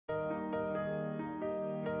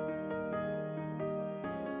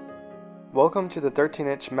Welcome to the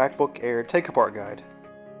 13-inch MacBook Air take-apart guide.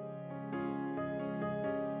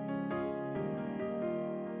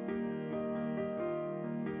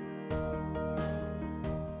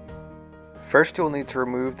 First, you'll need to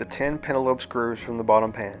remove the 10 pentalobe screws from the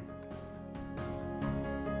bottom pan.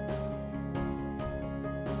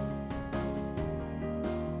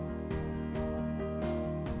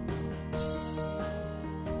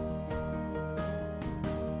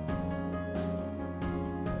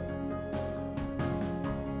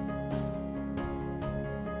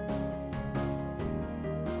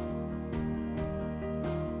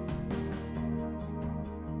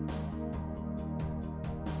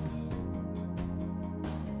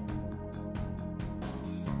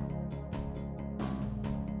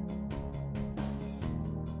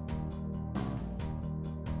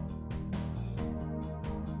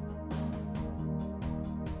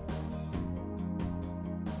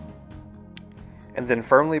 And then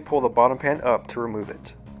firmly pull the bottom pan up to remove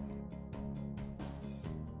it.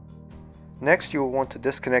 Next, you will want to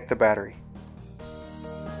disconnect the battery.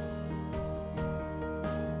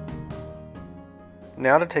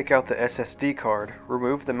 Now to take out the SSD card,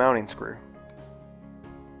 remove the mounting screw.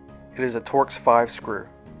 It is a Torx 5 screw.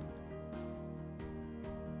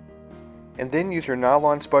 And then use your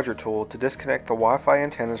nylon spudger tool to disconnect the Wi-Fi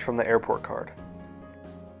antennas from the airport card.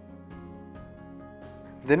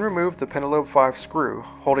 Then remove the pentalobe 5 screw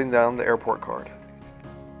holding down the airport card.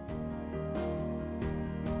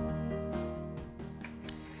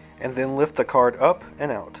 And then lift the card up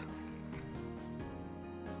and out.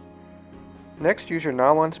 Next, use your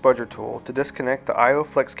nylon spudger tool to disconnect the I/O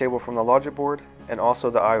flex cable from the logic board and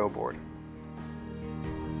also the I/O board.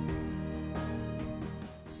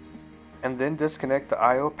 And then disconnect the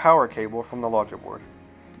I/O power cable from the logic board.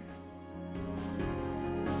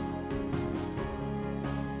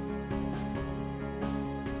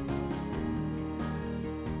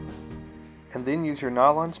 And then use your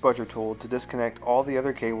nylon spudger tool to disconnect all the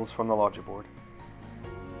other cables from the logic board.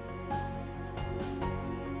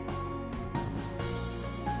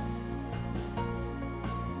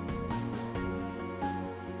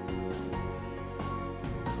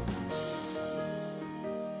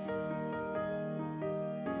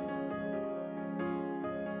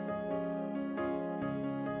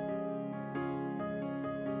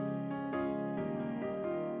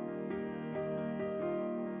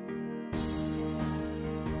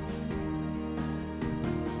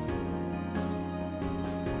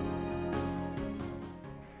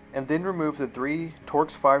 And then remove the 3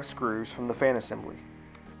 Torx 5 screws from the fan assembly.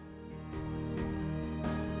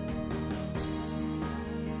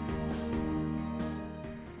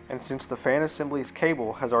 And since the fan assembly's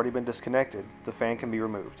cable has already been disconnected, the fan can be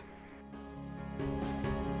removed.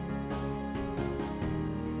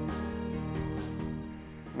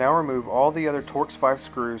 Now remove all the other Torx 5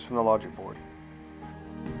 screws from the logic board.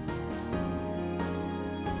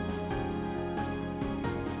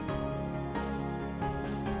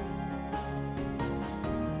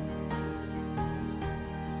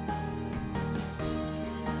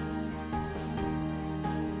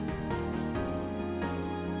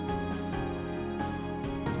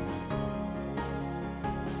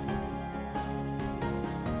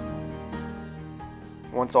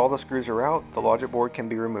 Once all the screws are out, the logic board can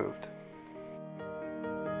be removed.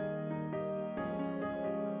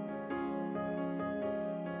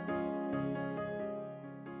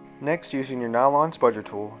 Next, using your nylon spudger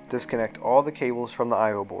tool, disconnect all the cables from the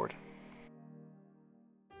I/O board.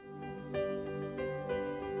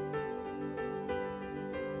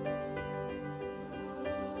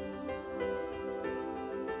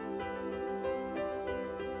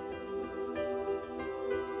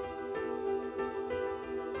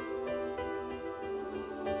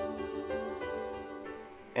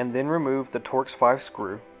 And then remove the Torx 5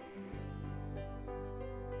 screw,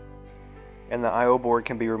 and the I/O board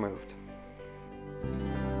can be removed.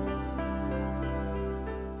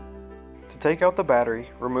 To take out the battery,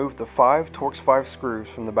 remove the 5 Torx 5 screws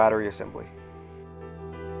from the battery assembly.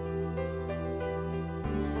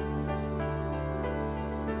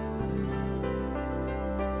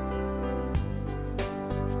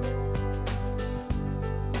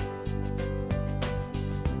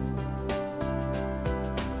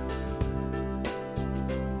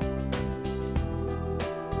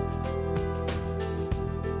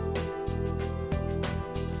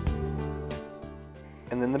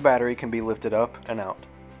 And then the battery can be lifted up and out.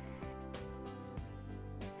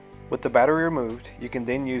 With the battery removed, you can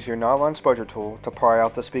then use your nylon spudger tool to pry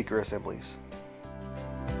out the speaker assemblies.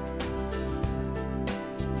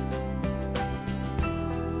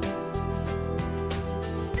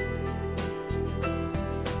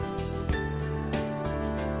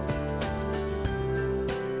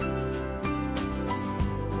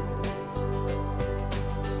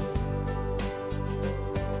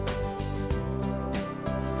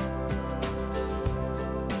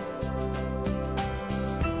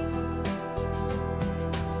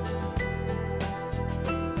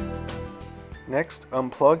 Next,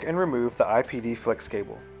 unplug and remove the IPD flex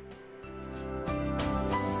cable.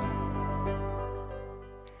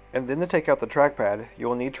 And then to take out the trackpad, you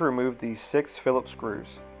will need to remove these 6 Phillips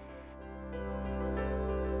screws.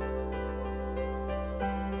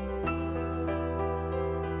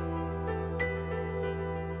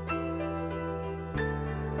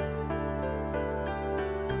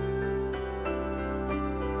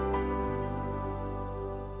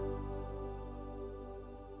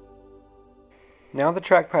 Now the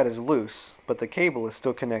trackpad is loose, but the cable is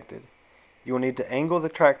still connected. You will need to angle the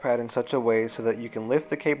trackpad in such a way so that you can lift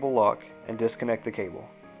the cable lock and disconnect the cable.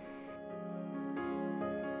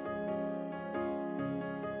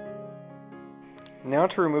 Now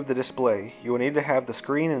to remove the display, you will need to have the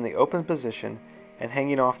screen in the open position and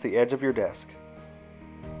hanging off the edge of your desk.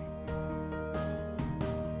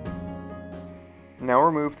 Now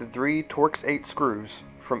remove the 3 Torx 8 screws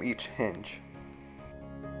from each hinge.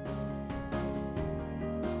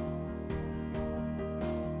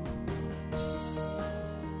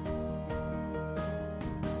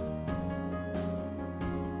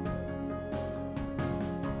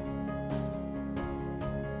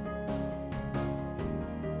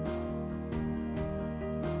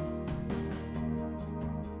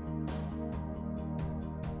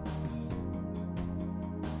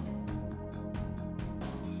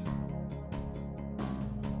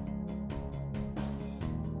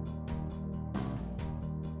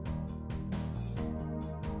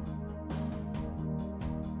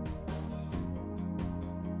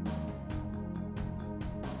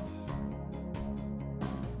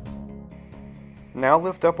 Now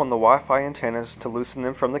lift up on the Wi-Fi antennas to loosen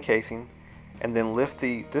them from the casing, and then lift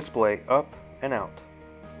the display up and out.